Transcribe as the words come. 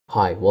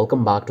Hi,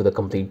 welcome back to the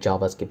complete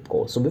JavaScript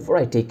course. So before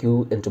I take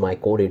you into my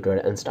code editor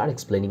and start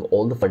explaining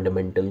all the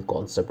fundamental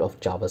concept of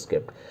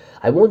JavaScript,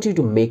 I want you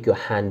to make your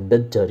hand a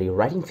bit dirty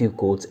writing few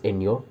codes in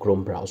your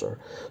Chrome browser.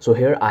 So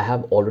here I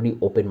have already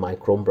opened my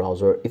Chrome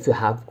browser. If you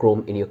have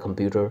Chrome in your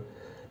computer,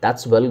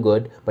 that's well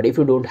good, but if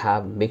you don't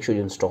have, make sure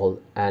you install.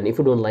 And if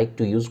you don't like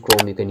to use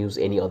Chrome, you can use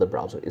any other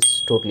browser.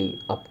 It's totally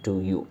up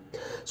to you.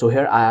 So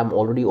here I am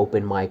already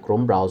open my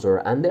Chrome browser,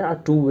 and there are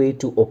two ways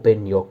to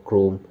open your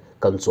Chrome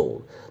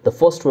console. The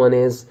first one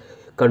is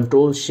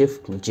Control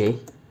Shift J,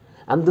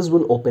 and this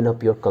will open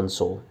up your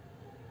console.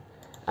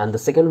 And the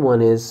second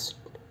one is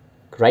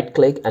right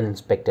click and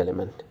inspect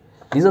element.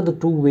 These are the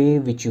two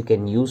ways which you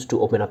can use to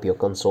open up your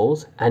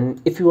consoles.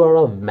 And if you are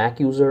a Mac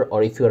user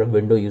or if you are a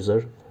Windows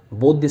user,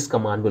 both this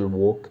command will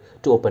work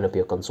to open up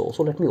your console.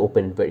 So let me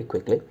open it very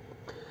quickly.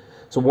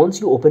 So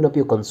once you open up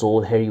your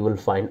console, here you will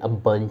find a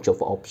bunch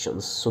of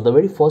options. So the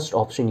very first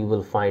option, you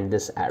will find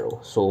this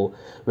arrow. So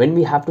when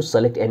we have to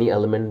select any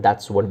element,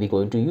 that's what we're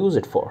going to use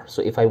it for.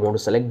 So if I want to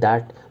select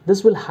that,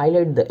 this will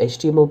highlight the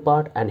HTML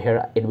part, and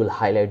here it will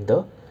highlight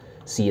the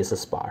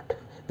CSS part,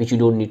 which you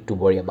don't need to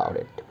worry about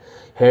it.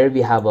 Here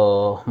we have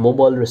a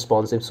mobile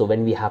responsive. So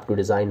when we have to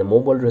design a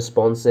mobile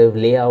responsive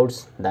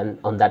layouts, then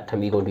on that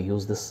time we're going to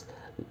use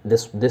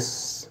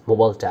this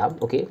mobile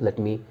tab. Okay, let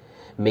me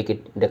make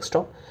it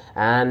desktop,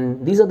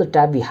 and these are the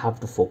tab we have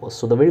to focus.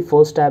 So the very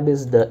first tab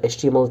is the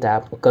HTML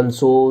tab: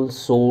 console,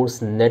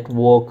 source,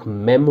 network,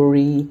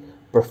 memory,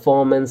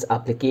 performance,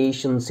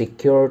 application,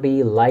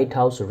 security,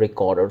 lighthouse,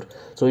 recorder.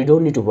 So you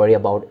don't need to worry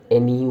about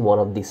any one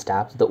of these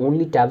tabs. The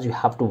only tabs you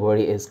have to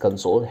worry is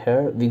console.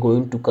 Here we're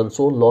going to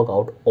console log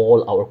out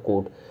all our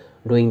code,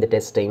 doing the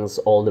testings,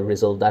 all the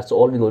result. That's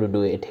all we're going to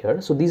do it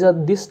here. So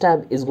this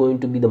tab is going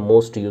to be the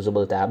most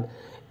usable tab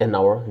in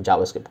our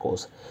JavaScript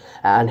course.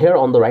 And here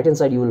on the right hand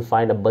side, you will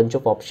find a bunch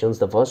of options.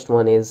 The first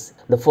one is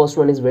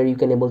where you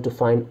can able to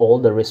find all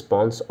the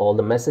response, all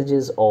the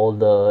messages, all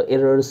the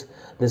errors.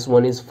 This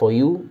one is for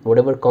you.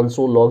 Whatever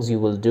console logs you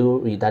will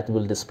do, that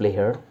will display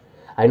here.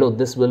 I know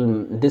this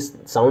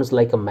sounds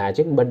like a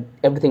magic, but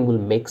everything will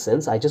make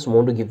sense. I just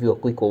want to give you a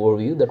quick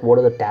overview that what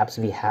are the tabs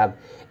we have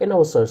in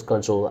our search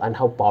console and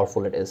how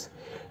powerful it is.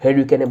 Here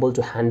you can able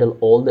to handle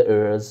all the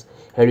errors.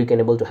 Here you can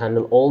able to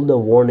handle all the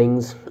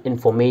warnings,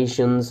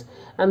 informations,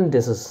 and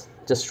this is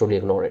just truly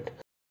ignore it.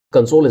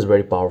 Console is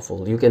very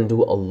powerful. You can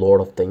do a lot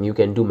of things. You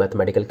can do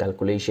mathematical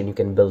calculation, you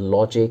can build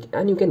logic,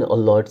 and you can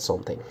alert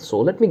something. So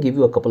let me give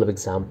you a couple of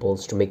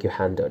examples to make your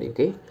hand dirty.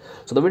 Okay,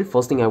 so the very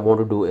first thing I want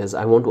to do is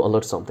I want to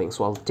alert something.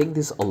 So I'll take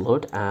this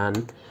alert,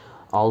 and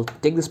I'll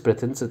take this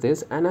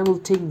parenthesis, and I will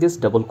take this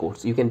double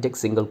quotes. You can take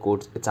single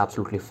quotes, it's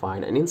absolutely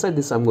fine. And inside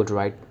this I'm going to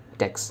write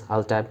text.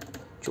 I'll type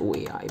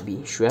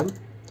OAIB Schwab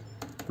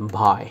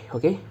bye.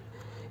 Okay,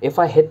 if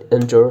I hit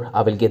enter,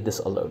 I will get this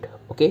alert.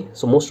 Okay,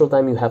 so most of the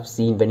time you have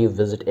seen when you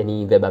visit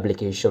any web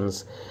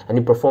applications and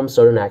you perform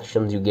certain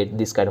actions, you get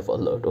this kind of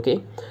alert.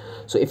 Okay,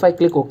 so if I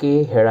click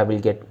OK, here I will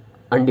get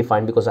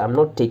undefined because I'm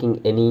not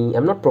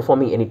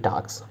performing any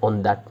tasks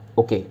on that.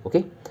 Okay,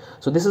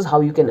 so this is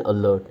how you can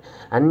alert.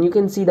 And you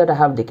can see that I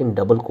have taken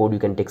double quote. You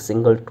can take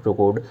single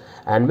quote,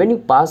 and when you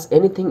pass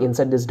anything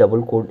inside this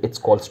double quote, it's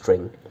called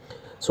string.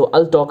 So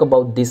I'll talk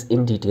about this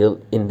in detail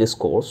in this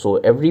course. So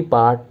every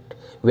part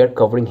we are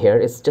covering here,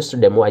 it's just a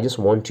demo. I just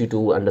want you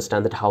to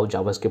understand that how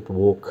JavaScript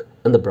work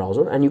in the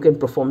browser, and you can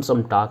perform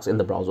some tasks in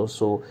the browser.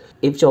 So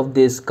each of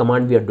this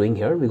command we are doing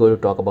here, we're going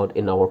to talk about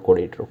in our code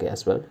editor. Okay,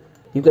 as well.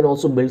 You can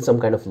also build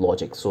some kind of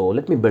logic. So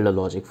let me build a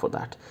logic for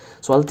that.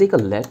 So I'll take a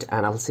let,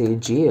 and I'll say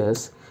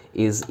JS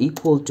is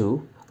equal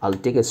to, I'll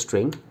take a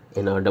string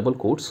in a double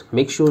quotes.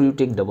 Make sure you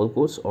take double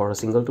quotes or a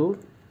single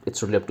quote.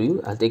 It's really up to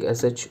you. I'll take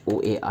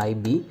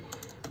SHOAIB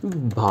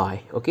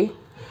bye. Okay,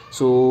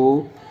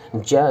 so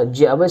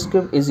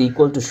JavaScript is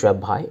equal to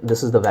Schwab bye.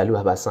 This is the value I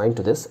have assigned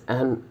to this,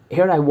 and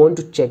here I want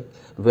to check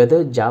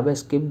whether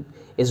JavaScript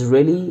is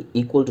really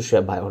equal to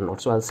Schwab bye or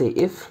not. So I'll say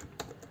if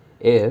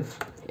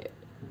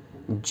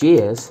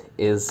JS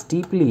is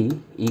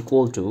deeply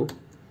equal to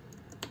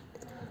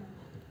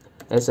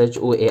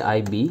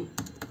SHOAIB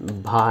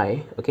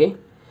bye. Okay,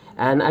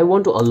 and I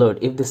want to alert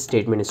if this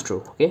statement is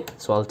true. Okay,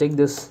 so I'll take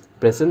this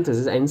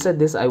parenthesis, and inside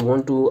this I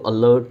want to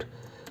alert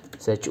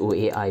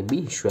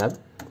SHOAIB Schwab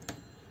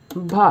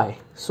bye.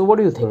 So what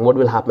do you think, what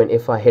will happen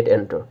if I hit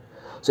enter?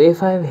 So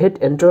if I hit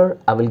enter,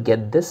 I will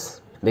get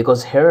this,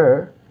 because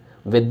here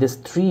with this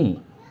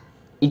 3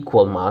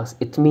 equal marks,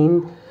 it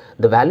means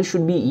the value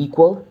should be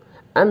equal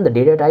and the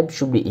data type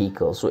should be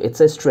equal. So it's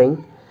a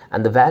string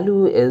and the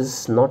value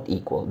is not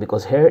equal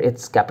because here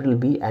it's capital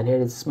B and here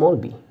it's small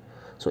b.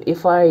 So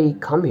if I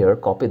come here,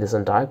 copy this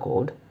entire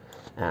code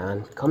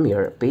and come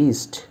here,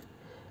 paste,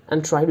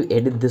 and try to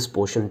edit this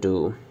portion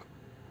to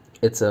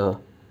it's a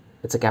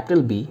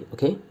capital B.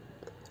 Okay,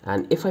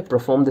 and if I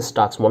perform this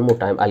task one more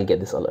time, I'll get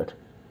this alert.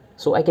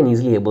 So I can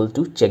easily able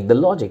to check the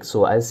logic.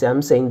 So as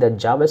I'm saying that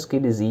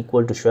JavaScript is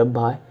equal to Schwab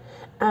bye,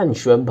 and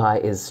Schwab bye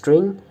is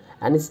string,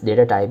 and its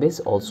data type is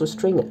also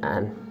string,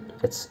 and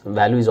its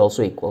value is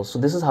also equal. So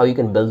this is how you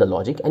can build the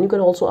logic, and you can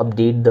also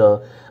update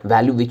the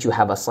value which you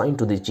have assigned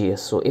to this JS.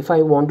 So if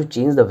I want to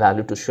change the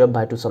value to swap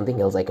by to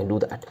something else, I can do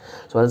that.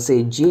 So I'll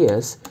say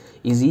JS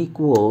is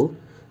equal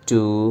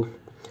to,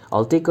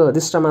 I'll take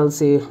this time I'll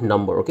say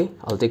number. Okay,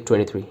 I'll take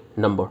 23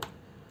 number.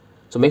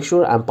 So make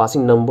sure I'm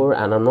passing number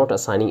and I'm not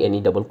assigning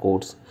any double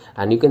quotes.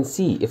 And you can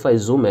see if I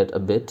zoom it a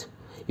bit,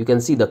 you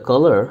can see the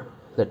color.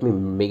 Let me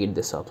make it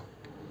this up.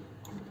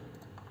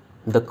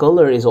 The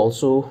color is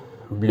also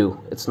blue,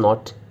 it's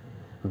not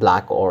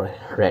black or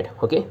red.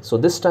 Okay, so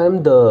this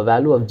time the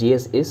value of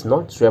JS is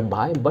not swept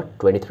by but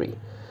 23.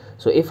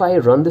 So if I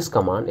run this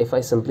command, if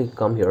I simply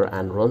come here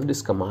and run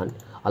this command,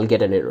 I'll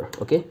get an error.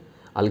 Okay,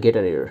 I'll get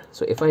an error.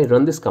 So if I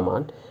run this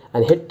command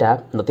and hit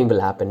tab, nothing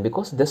will happen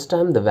because this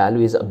time the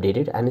value is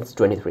updated and it's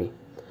 23.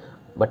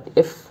 But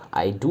if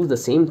I do the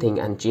same thing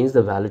and change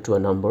the value to a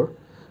number,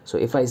 so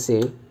if I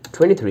say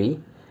 23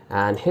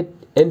 and hit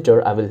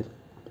enter, I will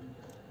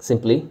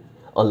simply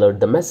alert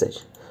the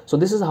message. So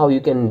this is how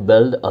you can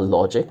build a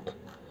logic.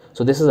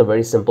 So this is a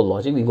very simple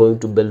logic. We're going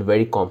to build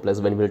very complex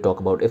when we'll talk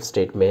about if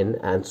statement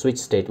and switch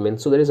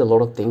statement. So there is a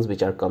lot of things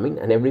which are coming,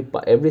 and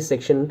every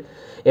section,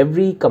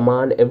 every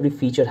command, every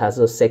feature has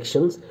a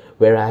sections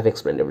where I have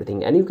explained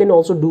everything. And you can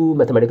also do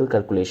mathematical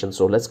calculations.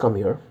 So let's come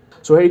here.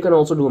 So here you can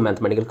also do a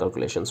mathematical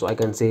calculation. So I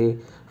can say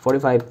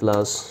 45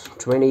 plus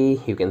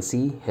 20, you can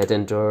see, hit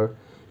enter.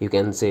 You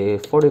can say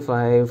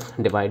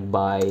 45 divided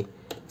by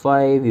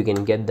 5, you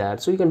can get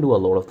that. So you can do a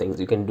lot of things.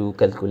 You can do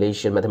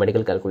calculation,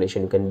 mathematical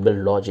calculation, you can build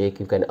logic,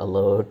 you can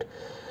alert,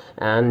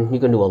 and you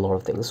can do a lot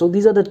of things. So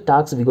these are the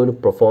tasks we're going to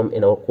perform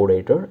in our code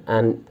editor,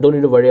 and don't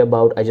need to worry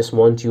about, I just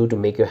want you to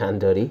make your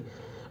hand dirty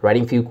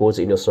writing few codes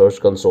in your search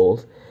console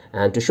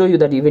and to show you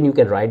that even you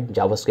can write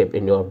JavaScript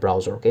in your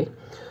browser. Okay,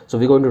 so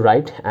we're going to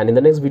write, and in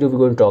the next video we're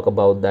going to talk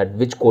about that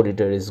which code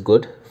editor is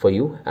good for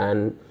you,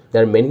 and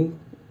there are many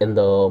in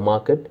the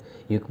market.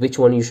 Which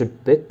one you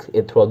should pick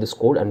throughout this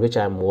code, and which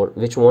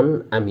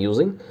one I'm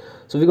using.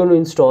 So we're going to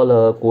install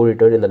a code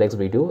editor in the next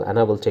video, and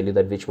I will tell you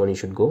that which one you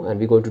should go, and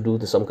we're going to do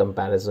some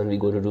comparison. We're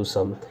going to do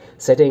some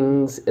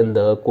settings in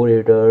the code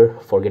editor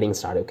for getting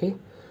started. Okay,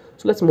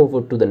 so let's move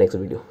on to the next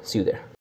video. See you there.